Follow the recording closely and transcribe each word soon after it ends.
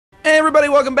everybody,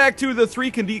 welcome back to the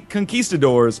Three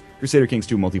Conquistadors, Crusader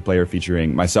Kings II multiplayer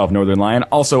featuring myself, Northernlion,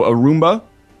 also Arumba.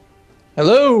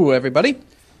 Hello, everybody.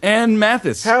 And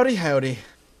Mathis. Howdy, howdy.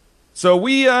 So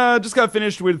we just got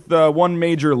finished with one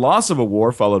major loss of a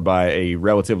war, followed by a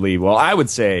relatively, well, I would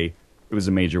say it was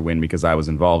a major win because I was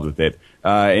involved with it.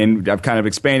 And I've kind of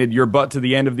expanded your butt to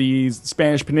the end of the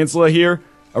Spanish Peninsula here.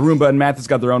 Arumba and Mathis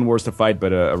got their own wars to fight,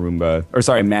 but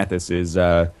Mathis is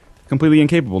completely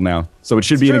incapable now. So it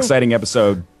should be an exciting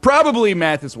episode. Probably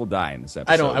Mathis will die in this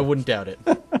episode. I wouldn't doubt it.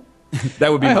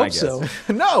 That would be my guess. So.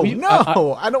 No,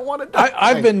 I don't want to die.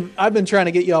 I've been trying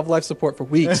to get you off life support for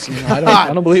weeks. You know,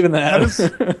 I don't believe in that.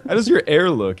 How does your air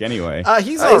look anyway?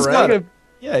 He's all right.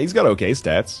 He's got okay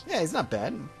stats. Yeah, he's not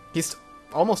bad. He's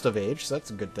almost of age, so that's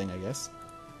a good thing, I guess.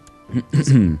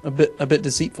 a bit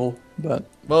deceitful, but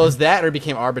well, it was that or it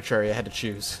became arbitrary. I had to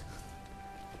choose.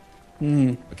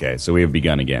 Okay, so we have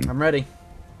begun again. I'm ready.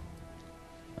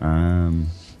 How's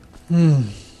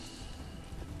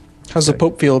the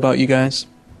Pope feel about you guys?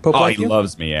 Pope like he you?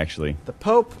 loves me, actually. The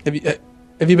Pope? Have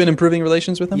you been improving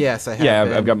relations with him? Yes, I have.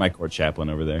 Yeah, I've got my court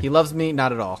chaplain over there. He loves me,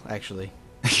 not at all, actually.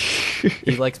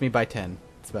 He likes me by 10.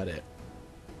 That's about it.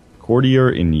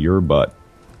 Courtier in your butt.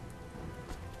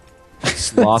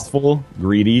 Slothful,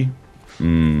 greedy,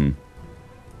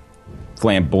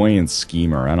 flamboyant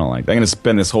schemer. I don't like that. I'm going to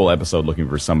spend this whole episode looking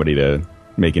for somebody to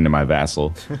make into my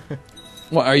vassal.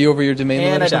 What, are you over your domain?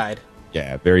 And I died.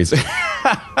 Yeah, very...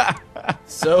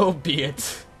 So be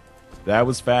it. That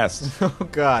was fast. Oh,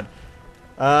 God.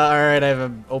 Alright, I have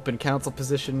an open council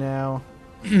position now.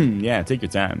 Yeah, take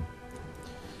your time.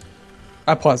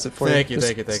 I paused it for you.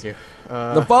 Thank you.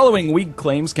 The following weak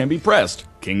claims can be pressed.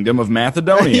 Kingdom of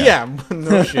Macedonia. Yeah,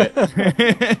 no shit.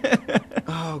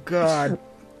 Oh, God.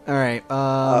 Alright,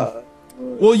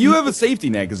 Well, you have a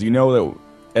safety net because you know that,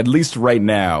 at least right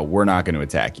now, we're not going to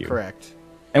attack you. correct.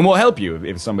 And we'll help you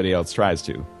if somebody else tries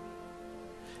to.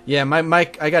 Yeah, I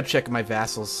gotta check my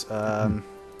vassals.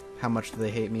 How much do they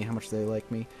hate me? How much do they like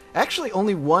me? Actually,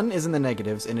 only one is in the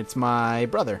negatives, and it's my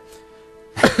brother.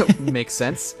 Makes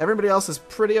sense. Everybody else is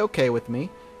pretty okay with me.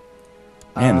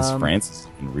 Man, this France is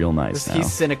looking real nice now.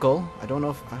 He's cynical. I don't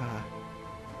know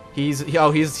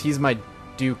if he's my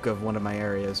duke of one of my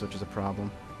areas, which is a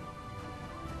problem.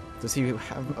 Does he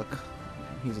have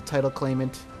he's a title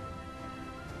claimant?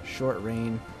 Short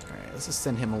reign. All right, let's just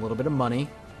send him a little bit of money.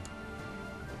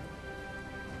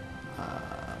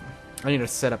 I need to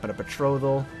set up a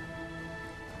betrothal.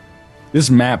 This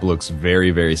map looks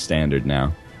very, very standard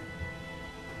now.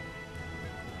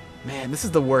 Man, this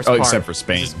is the worst part. Except for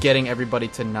Spain. Just getting everybody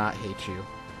to not hate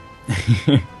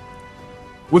you.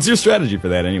 What's your strategy for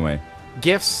that, anyway?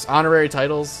 Gifts, honorary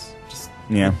titles. Just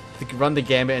run the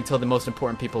gambit until the most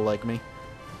important people like me.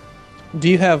 Do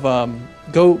you have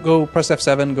go press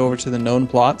F7, go over to the known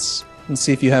plots, and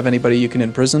see if you have anybody you can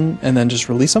imprison, and then just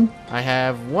release them? I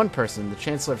have one person, the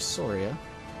Chancellor of Soria.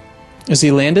 Is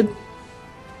he landed?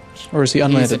 Or is he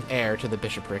unlanded? He's an heir to the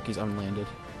bishopric. He's unlanded.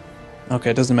 Okay,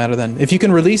 it doesn't matter then. If you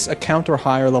can release a count or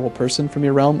higher level person from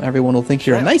your realm, everyone will think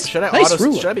you're a nice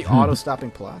ruler. Should I be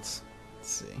auto-stopping plots? Let's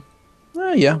see.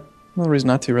 Yeah. No reason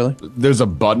not to, really. There's a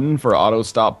button for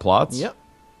auto-stop plots? Yep.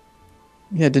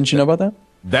 Yeah, didn't you know about that?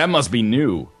 That must be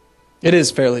new. It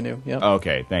is fairly new, yeah.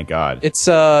 Okay, thank God. It's,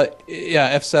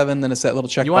 F7, then it's that little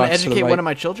checkbox. You want to educate one of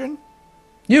my children?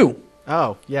 You.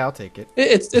 Oh, yeah, I'll take it.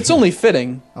 It's only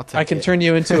fitting. I can turn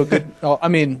you into a good...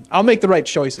 I'll make the right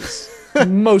choices.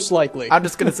 Most likely. I'm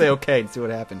just going to say okay and see what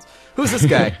happens. Who's this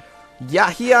guy?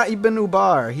 Yahya ibn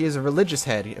Ubar. He is a religious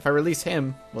head. If I release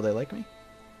him, will they like me?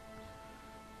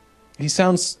 He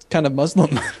sounds kind of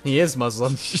Muslim. He is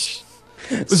Muslim.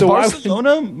 Was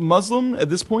Barcelona Muslim at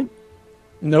this point?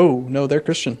 No, they're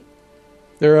Christian.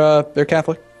 They're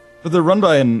Catholic. But they're run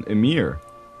by an emir.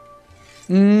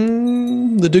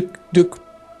 The Duke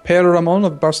Per Ramon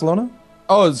of Barcelona?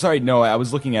 Oh, sorry, no, I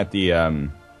was looking at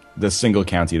the single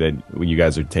county that you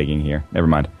guys are taking here. Never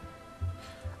mind.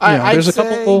 There's a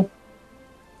couple...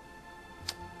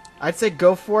 I'd say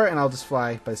go for it, and I'll just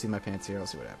fly by the seat of my pants here. I'll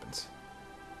see what happens.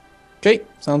 Okay,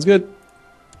 sounds good.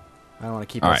 I don't want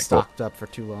to keep it stocked up for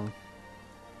too long.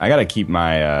 I gotta keep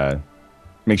my...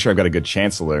 make sure I've got a good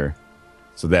chancellor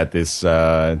so that this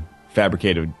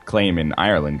fabricated claim in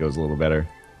Ireland goes a little better.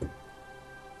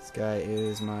 This guy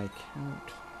is my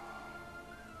count.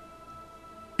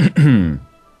 And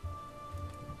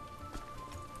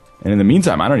in the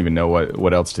meantime, I don't even know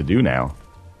what else to do now.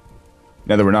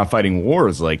 Now that we're not fighting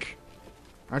wars, like...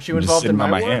 Aren't you involved in my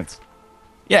war? Hands.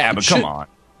 Yeah, but come on.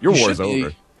 Your war's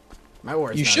over. My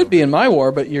war is You should be in my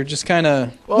war, but you're just kind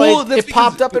of... Well, it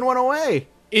popped up and went away.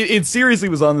 It seriously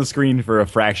was on the screen for a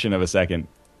fraction of a second.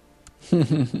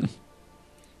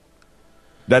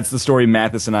 That's the story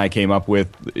Mathis and I came up with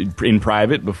in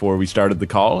private before we started the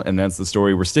call, and that's the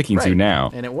story we're sticking to now.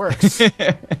 And it works.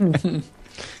 It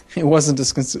wasn't.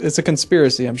 It's a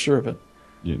conspiracy. I'm sure of it.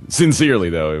 Yeah. Sincerely,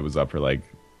 though, it was up for like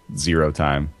 0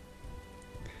 time.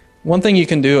 One thing you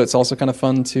can do. It's also kind of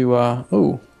fun to.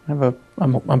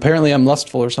 Apparently I'm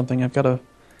lustful or something. I've got a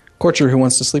courtier who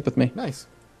wants to sleep with me. Nice.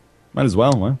 Might as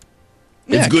well. Huh?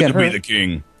 Yeah, it's good to be hurt. the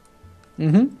king.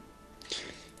 Mm-hmm.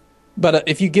 But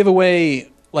if you give away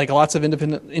like lots of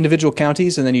individual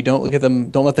counties and then you don't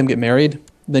let them get married,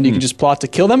 then you can just plot to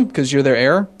kill them because you're their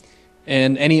heir,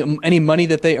 and any money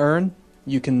that they earn,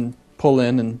 you can pull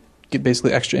in and get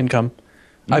basically extra income.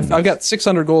 I've got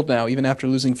 600 gold now, even after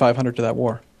losing 500 to that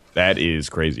war. That is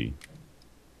crazy.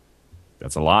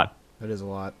 That's a lot. That is a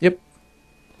lot. Yep.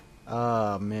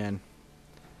 Oh, man.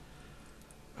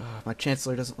 My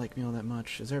chancellor doesn't like me all that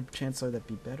much. Is there a chancellor that'd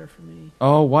be better for me?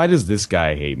 Oh, why does this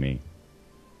guy hate me?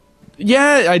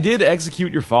 Yeah, I did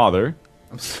execute your father.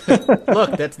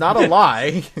 Look, that's not a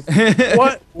lie.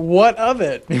 What of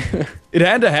it? It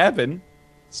had to happen.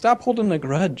 Stop holding a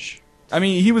grudge. I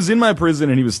mean, he was in my prison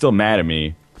and he was still mad at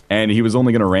me, and he was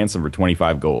only going to ransom for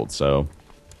 25 gold, so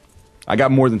I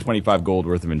got more than 25 gold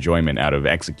worth of enjoyment out of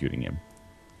executing him.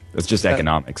 That's just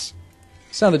economics.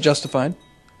 Sounded justified.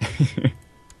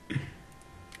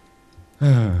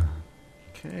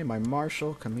 Okay, my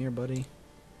marshal, come here, buddy.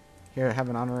 Here, have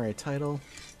an honorary title.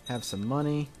 Have some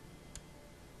money.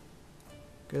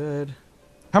 Good.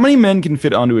 How many men can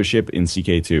fit onto a ship in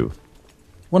CK2?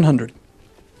 100.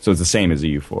 So it's the same as a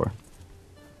U4?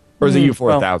 Or is a U4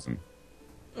 1,000?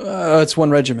 It's one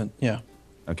regiment, yeah.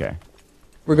 Okay.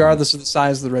 Regardless of the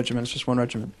size of the regiment, it's just one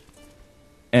regiment.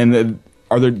 And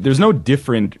there's no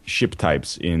different ship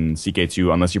types in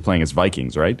CK2 unless you're playing as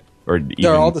Vikings, right? Or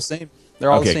They're all the same.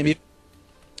 They're all the Okay. same.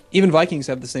 Even Vikings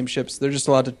have the same ships. They're just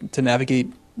allowed to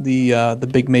navigate the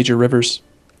big major rivers.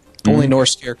 Only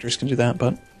Norse characters can do that,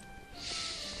 but...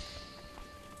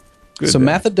 Good So then.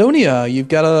 Macedonia, you've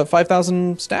got a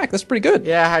 5,000 stack. That's pretty good.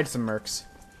 Yeah, hide some mercs.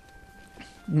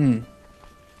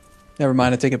 Never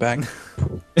mind, I take it back.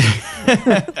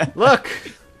 Look!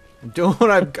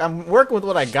 I'm working with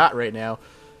what I got right now.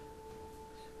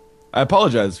 I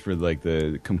apologize for like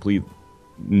the complete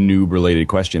noob-related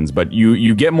questions, but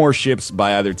you get more ships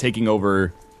by either taking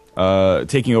over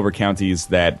counties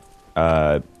that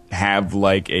have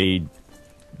like a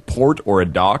port or a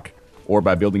dock, or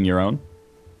by building your own.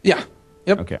 Yeah.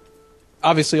 Yep. Okay.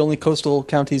 Obviously, only coastal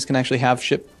counties can actually have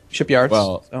shipyards.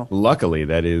 Well, so. luckily,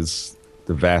 that is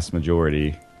the vast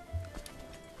majority.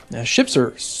 Yeah, ships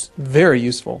are very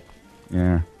useful.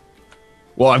 Yeah.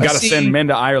 Well, I've I got to see- send men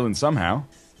to Ireland somehow.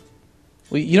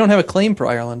 Well, you don't have a claim for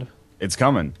Ireland. It's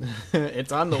coming.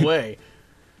 It's on the way.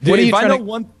 What are you if I trying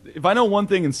know if I know one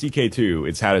thing in CK2,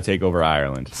 it's how to take over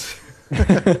Ireland.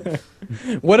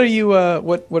 What are you?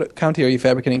 What county are you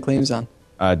fabricating claims on?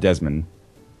 Desmond.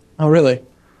 Oh, really?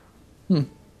 Oh,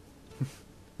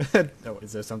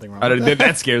 is there something wrong with that?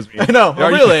 That scares me. No,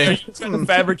 Are you- really. Are you just going to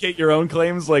fabricate your own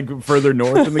claims like further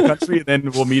north in the country, and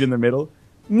then we'll meet in the middle?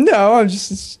 No, I'm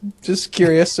just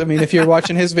curious. I mean, if you're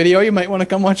watching his video, you might want to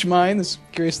come watch mine. There's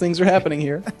curious things are happening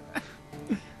here.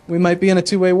 We might be in a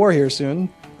two-way war here soon.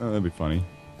 Oh, that'd be funny.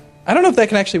 I don't know if that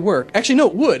can actually work. Actually, no,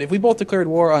 it would. If we both declared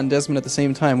war on Desmond at the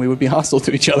same time, we would be hostile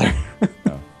to each other.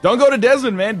 Don't go to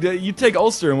Desmond, man. You take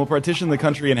Ulster, and we'll partition the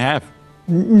country in half.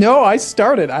 No, I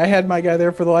started. I had my guy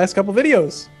there for the last couple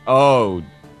videos. Oh,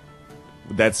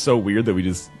 that's so weird that we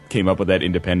just came up with that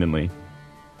independently.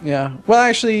 Yeah. Well,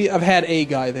 actually, I've had a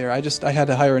guy there. I had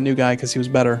to hire a new guy because he was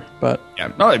better. But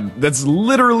Yeah, no, that's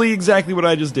literally exactly what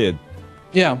I just did.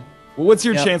 yeah, Well, what's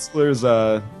your Yeah. chancellor's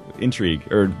intrigue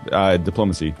or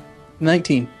diplomacy?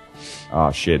 19.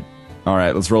 Oh shit! All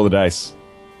right, let's roll the dice.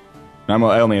 I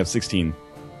only have 16.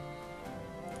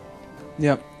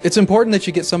 Yeah. It's important that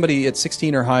you get somebody at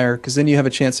 16 or higher because then you have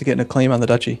a chance to get a claim on the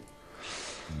duchy.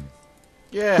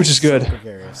 Yeah, Which is good. so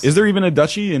gregarious. Is there even a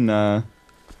duchy in? Oh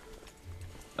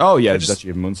yeah, the Duchy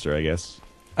of Munster, I guess.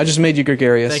 I just made you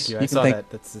gregarious. Thank you. I can saw thank, that.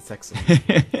 That's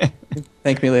excellent.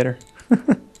 Thank me later.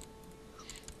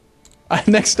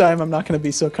 Next time, I'm not going to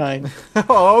be so kind.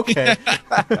 Oh, okay.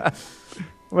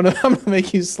 I'm gonna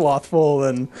make you slothful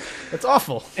and That's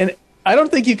awful. I don't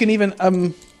think you can even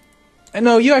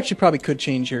no, you actually probably could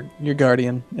change your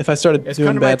guardian if I started It's doing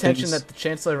come to my bad attention things. that the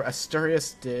Chancellor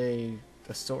Asturias de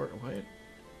what?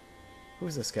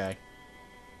 Who's this guy?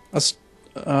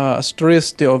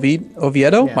 Asturias de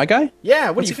Oviedo, Yeah. my guy? Yeah,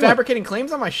 what What's are you he doing? fabricating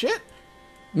claims on my shit?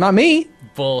 Not me.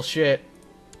 Bullshit.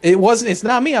 It's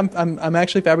not me. I'm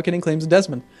actually fabricating claims to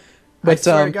Desmond. But I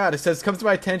swear to God, it says comes to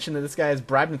my attention that this guy has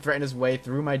bribed and threatened his way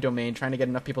through my domain, trying to get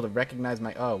enough people to recognize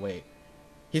my. Oh wait,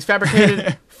 He's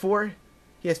fabricated for.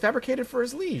 He has fabricated for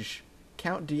his liege,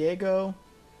 Count Diego.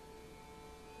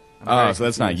 Oh, so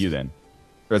that's not you then.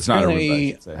 Or it's not Really, Arumba, I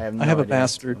should say. I have no I have a idea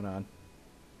what's bastard. going on.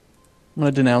 I'm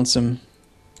gonna denounce him.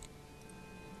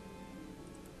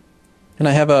 And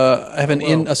I have a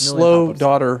Million slow pop-ups.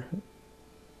 daughter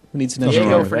who needs an Nothing wrong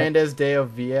Diego with that. Fernandez de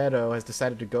Oviedo has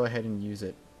decided to go ahead and use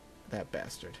it. That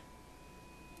bastard.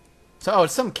 So,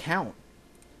 it's some count.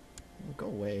 Oh, go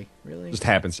away. Really? Just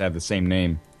happens to have the same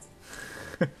name.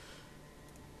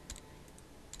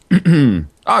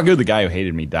 Oh, good. The guy who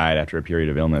hated me died after a period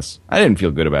of illness. I didn't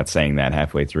feel good about saying that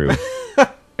halfway through.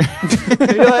 And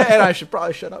I should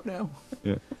probably shut up now.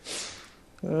 Yeah.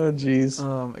 Oh, jeez.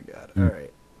 Oh my god.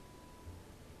 Alright.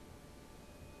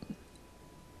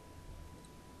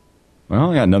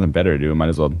 Well, I got nothing better to do. I might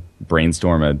as well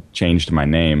brainstorm a change to my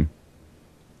name.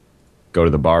 Go to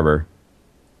the barber.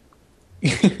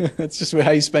 That's just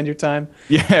how you spend your time.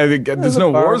 Yeah, there's a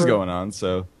no wars barber. going on,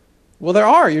 so. Well, there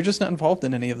are. You're just not involved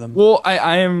in any of them. Well,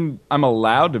 I'm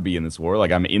allowed to be in this war.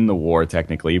 Like, I'm in the war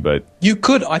technically, but You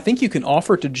could. I think you can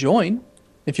offer to join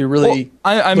if you're really.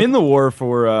 I'm in the war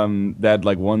for that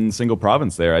like one single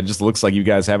province there. It just looks like you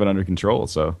guys have it under control.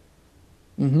 So,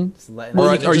 Just letting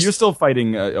Well, it- or just- you're still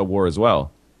fighting a war as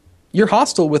well? You're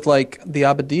hostile with like the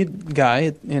Abadid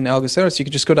guy in Algeciras. You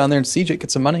could just go down there and siege it, get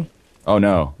some money. Oh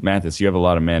no, Mathis, you have a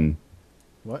lot of men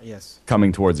What? Yes.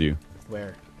 coming towards you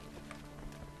Where?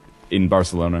 in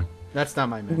Barcelona. That's not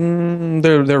my men.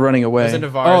 They're running away. Those are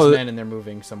Navarre's Oh, men, and they're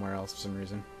moving somewhere else for some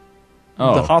reason.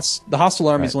 Oh, The hostile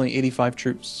army is Right. only 85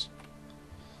 troops.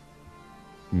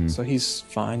 So he's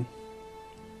fine.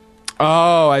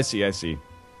 oh, I see.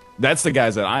 That's the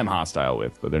guys that I'm hostile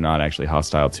with, but they're not actually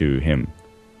hostile to him.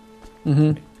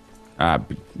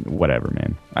 Whatever,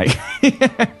 man.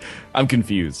 I'm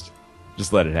confused.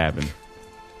 Just let it happen.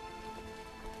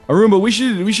 Arumba, we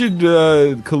should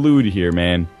collude here,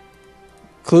 man.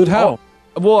 Clued how?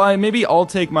 Well, maybe I'll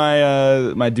take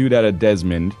my my dude out of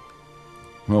Desmond.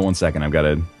 Well, 1 second. I've got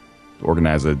to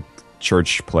organize a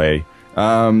church play.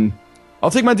 I'll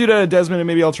take my dude out of Desmond, and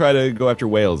maybe I'll try to go after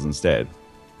Wales instead.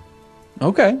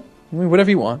 Okay. I mean, whatever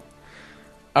you want.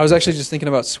 I was actually just thinking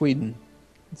about Sweden.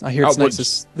 I hear it's well,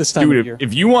 nice this time of Dude, year.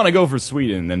 if you want to go for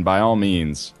Sweden, then by all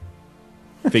means,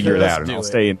 figure it Let's out, and do I'll it.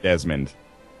 stay in Desmond.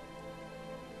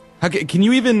 Can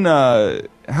you even?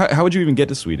 How would you even get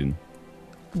to Sweden?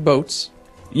 Boats.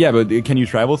 Yeah, but can you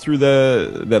travel through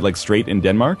that like strait in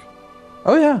Denmark?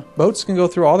 Oh yeah, boats can go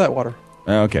through all that water.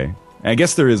 Okay, I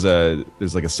guess there's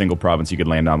like a single province you could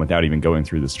land on without even going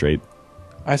through the strait.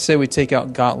 I say we take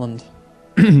out Gotland.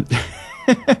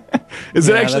 Is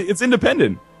it Yeah, actually? It's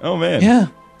independent. Oh man. Yeah,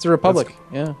 it's a republic.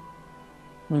 Yeah. I'm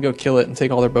gonna go kill it and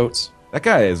take all their boats. That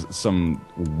guy has some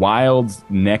wild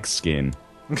neck skin.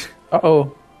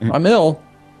 Uh-oh. I'm ill.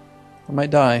 I might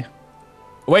die.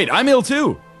 Wait, I'm ill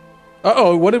too.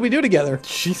 Uh-oh, what did we do together?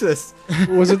 Jesus.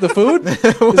 Was it the food?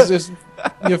 Is this,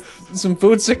 you have some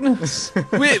food sickness?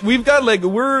 We've got like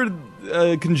we're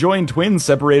conjoined twins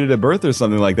separated at birth or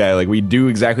something like that. Like we do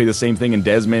exactly the same thing in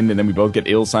Desmond, and then we both get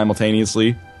ill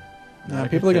simultaneously.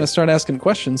 People are going to start asking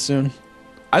questions soon.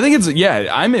 I think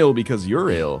I'm ill because you're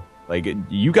ill. Like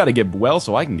you got to get well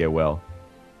so I can get well.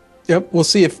 Yep, we'll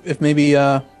see if maybe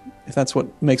if that's what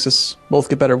makes us both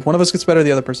get better. If one of us gets better,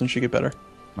 the other person should get better.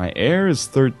 My heir is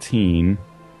 13.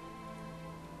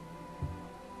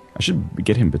 I should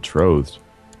get him betrothed.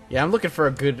 Yeah, I'm looking for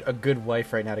a good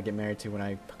wife right now to get married to when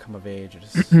I come of age.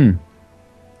 Just...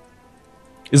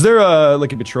 Is there a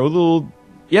betrothal?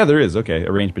 Yeah, there is. Okay,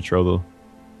 arranged betrothal.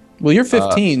 Well, you're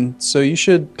 15, so you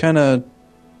should kind of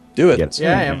do it. Get-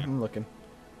 yeah, I am. I'm looking.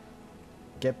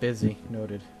 Get busy.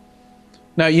 Noted.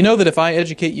 Now you know that if I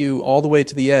educate you all the way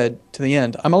to the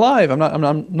end, I'm alive. I'm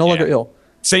no longer ill.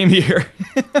 Same here.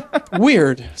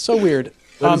 Weird, so weird.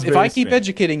 That is If very I keep strange.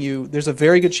 educating you, there's a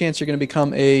very good chance you're going to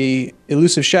become a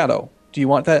elusive shadow. Do you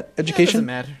want that Yeah, education? doesn't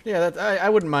matter. Yeah, I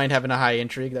wouldn't mind having a high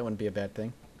intrigue. That wouldn't be a bad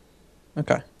thing.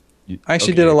 Okay. I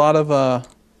actually did a lot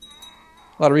of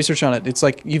research on it. It's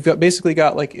like basically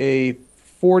got like a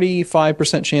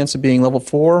 45% chance of being level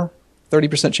 4,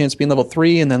 30% chance of being level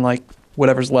 3, and then like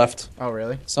whatever's left, Oh,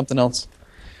 really? something else.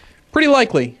 Pretty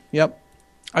likely. Yep.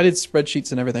 I did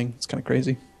spreadsheets and everything. It's kind of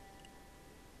crazy.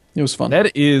 It was fun.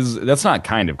 That's not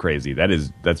kind of crazy.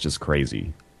 That's just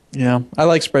crazy. Yeah, I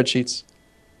like spreadsheets.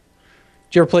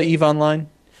 Did you ever play EVE Online?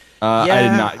 I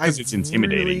did not because it's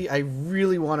intimidating. I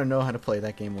really want to know how to play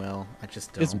that game well. I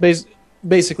just don't. It's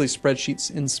basically spreadsheets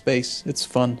in space. It's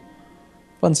fun.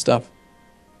 Fun stuff.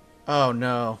 Oh,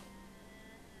 no.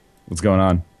 What's going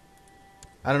on?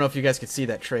 I don't know if you guys could see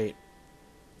that trait.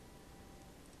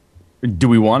 Do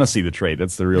we want to see the trait?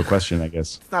 That's the real question, I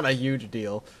guess. It's not a huge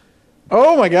deal.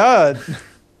 Oh my god.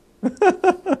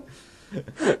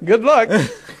 Good luck.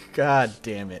 God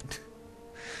damn it.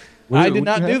 I did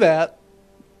not do that.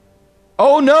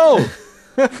 Oh no!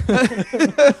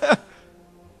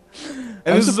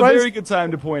 And this is a surprised- very good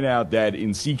time to point out that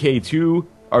in CK2,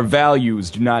 our values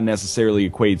do not necessarily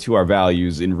equate to our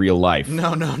values in real life.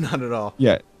 No, not at all.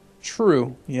 Yeah.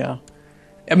 True. Yeah.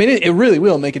 I mean, it really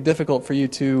will make it difficult for you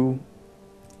to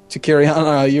carry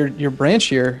on your branch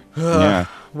here. Yeah.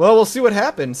 Well, we'll see what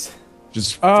happens.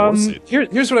 Just force it.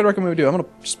 Here's what I'd recommend we do. I'm gonna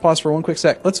just pause for one quick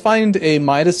sec. Let's find a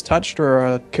Midas touched or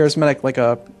a charismatic, like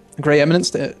a gray eminence,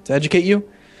 to educate you.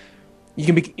 You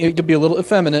can be a little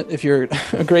effeminate if you're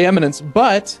a gray eminence,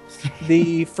 but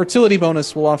the fertility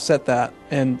bonus will offset that,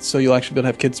 and so you'll actually be able to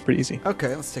have kids pretty easy.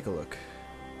 Okay, let's take a look.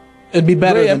 It'd be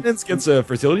better Gray than Eminence gets a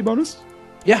fertility bonus?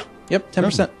 yeah, yep,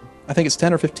 10%. I think it's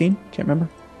 10 or 15. Can't remember.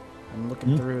 I'm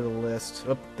looking through the list.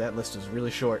 Oh, that list is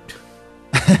really short.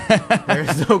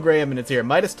 There's no gray eminence here.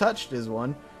 Midas touched is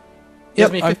one.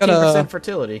 Gives me I've got 15%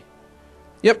 fertility.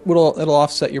 Yep, it'll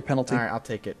offset your penalty. All right, I'll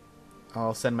take it.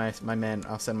 I'll send my man.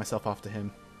 I'll send myself off to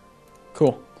him.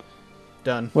 Cool.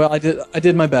 Done. Well, I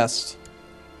did my best.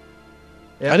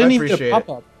 Yeah, I didn't even appreciate get a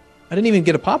pop-up. I didn't even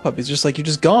get a pop-up. It's just like you're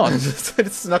just gone. it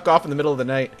snuck off in the middle of the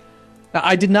night. Now,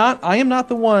 I am not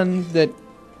the one that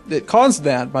caused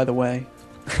that, by the way.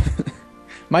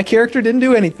 My character didn't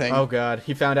do anything. Oh god,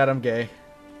 he found out I'm gay.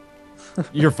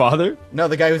 Your father? No,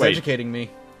 the guy who's Wait. educating me.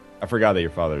 I forgot that your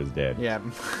father is dead. Yeah.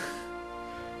 Do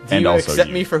And you also accept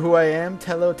you. me for who I am,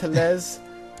 Tello Telez?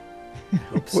 I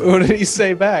hope so. What did he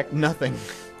say back? Nothing.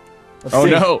 Let's Oh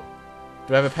see. no!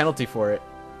 Do I have a penalty for it?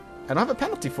 I don't have a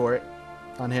penalty for it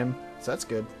on him, so that's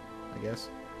good, I guess.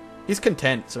 He's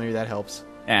content, so maybe that helps.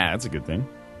 Ah, that's a good thing.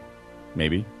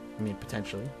 Maybe. I mean,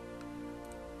 potentially.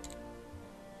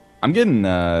 I'm getting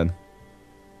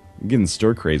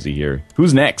stir crazy here.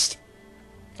 Who's next?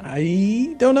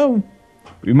 I don't know.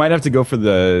 We might have to go for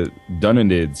the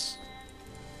Dunanids.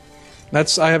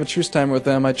 I have a truce timer with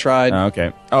them. I tried. Oh,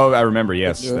 okay. Oh, I remember.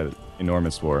 Yes, do it. that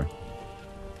enormous war.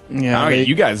 Yeah, Okay,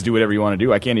 you guys do whatever you want to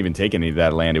do. I can't even take any of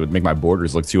that land. It would make my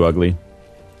borders look too ugly.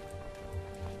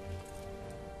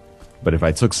 But if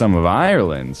I took some of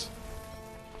Ireland's,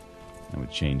 that would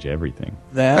change everything.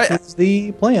 That's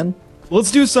the plan.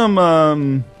 Let's do some.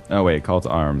 Oh wait, call to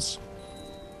arms.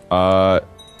 I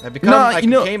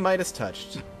became Midas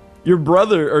touched. Your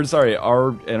brother, or sorry,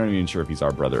 I'm not even sure if he's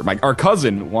our brother. Our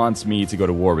cousin wants me to go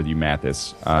to war with you,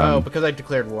 Mathis. Because I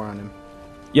declared war on him.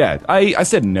 Yeah, I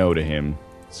said no to him,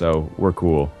 so we're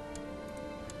cool.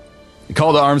 The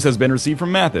call to arms has been received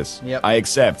from Mathis. Yep. I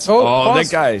accept. Oh, Oh, pause.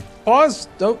 that guy. Pause.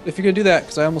 Don't if you're gonna do that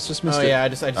because I almost just missed Oh it. yeah, I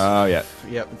just. Oh yeah,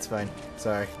 Yep, it's fine.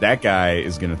 Sorry. that guy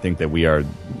is gonna think that we are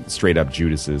straight up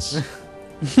Judases.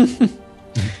 I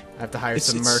have to hire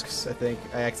some it's- mercs. I think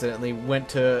I accidentally went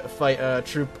to fight a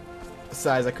troop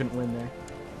size I couldn't win there.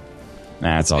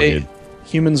 Nah, it's all Hey, good.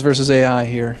 humans versus AI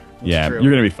here. Yeah, true.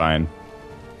 you're gonna be fine.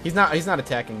 He's not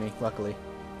attacking me, luckily.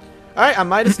 All right, I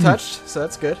Midas touched, so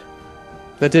that's good.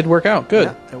 That did work out. Good.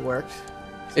 Yeah, it worked. So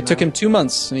It took now- him 2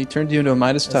 months, and he turned you into a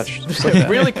Midas touch. Just like that.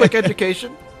 really quick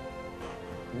education.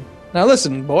 Now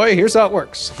listen, boy. Here's how it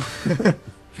works.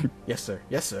 Yes, sir.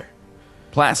 Yes, sir.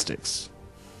 Plastics.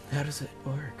 How does it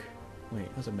work? Wait,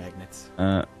 those are magnets.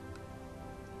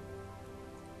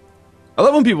 I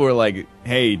love when people are like,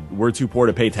 hey, we're too poor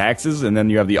to pay taxes, and then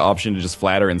you have the option to just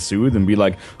flatter and soothe and be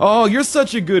like, oh, you're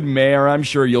such a good mayor, I'm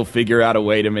sure you'll figure out a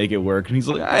way to make it work. And he's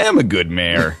like, I am a good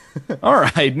mayor. All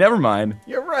right, never mind.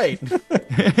 You're right.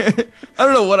 I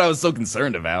don't know what I was so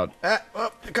concerned about.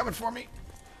 Oh, they're coming for me.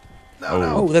 No, Oh.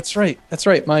 no. Oh, that's right. That's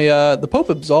right. My the Pope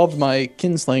absolved my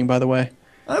kinslaying. By the way,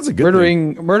 That's a good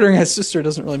thing. murdering his sister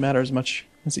doesn't really matter as much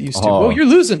as it used to. Oh. Oh, you're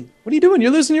losing. What are you doing? You're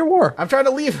losing your war. I'm trying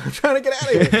to leave. I'm trying to get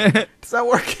out of here. It's not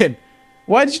working.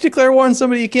 Why did you declare war on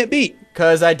somebody you can't beat?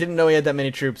 Because I didn't know he had that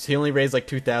many troops. He only raised like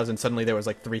 2,000. Suddenly there was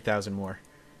like 3,000 more.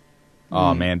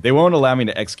 Oh, man. They won't allow me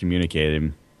to excommunicate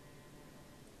him.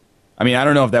 I mean, I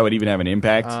don't know if that would even have an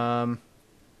impact.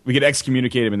 We could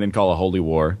excommunicate him and then call a holy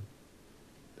war.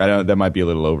 I don't. That might be a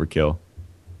little overkill.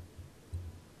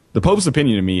 The Pope's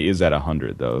opinion of me is at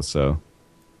 100, though, so...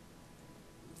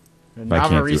 The I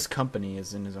can't do Navarrese it. company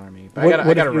is in his army. But What- I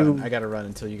what gotta if run. you- I gotta run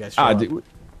until you guys show up.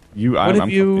 What have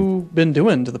you been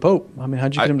doing to the Pope? I mean,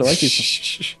 how'd you get him to like you?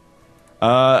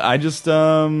 I just,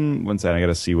 one second, I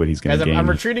gotta see what he's gonna Guys, gain. I'm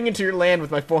retreating into your land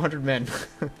with my 400 men.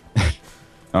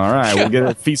 Alright, we'll get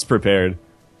a feast prepared.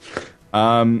 This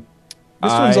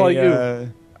one's all you. I've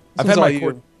one's had all my you.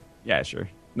 court... Yeah, sure.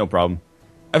 No problem.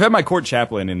 I've had my court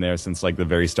chaplain in there since, like, the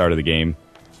very start of the game.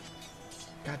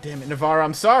 God damn it, Navarro,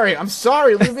 I'm sorry. I'm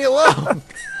sorry. Leave me alone.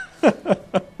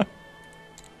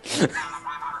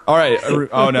 All right.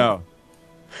 Oh, no.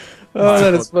 Oh,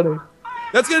 that is funny.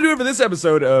 That's going to do it for this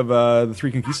episode of the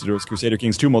Three Conquistadors Crusader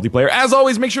Kings 2 multiplayer. As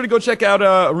always, make sure to go check out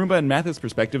Arumba and Mathis'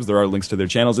 perspectives. There are links to their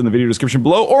channels in the video description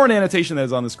below, or an annotation that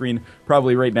is on the screen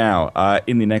probably right now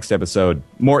in the next episode.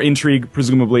 More intrigue,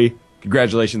 presumably.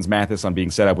 Congratulations, Mathis, on being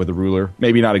set up with a ruler.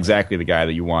 Maybe not exactly the guy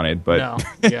that you wanted, but No,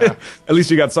 yeah. at least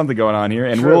you got something going on here.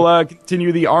 And True. we'll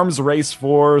continue the arms race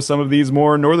for some of these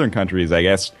more northern countries, I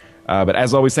guess. But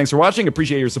as always, thanks for watching.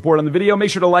 Appreciate your support on the video. Make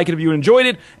sure to like it if you enjoyed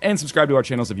it, and subscribe to our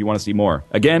channels if you want to see more.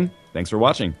 Again, thanks for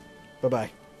watching.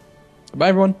 Bye-bye. Bye,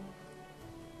 everyone.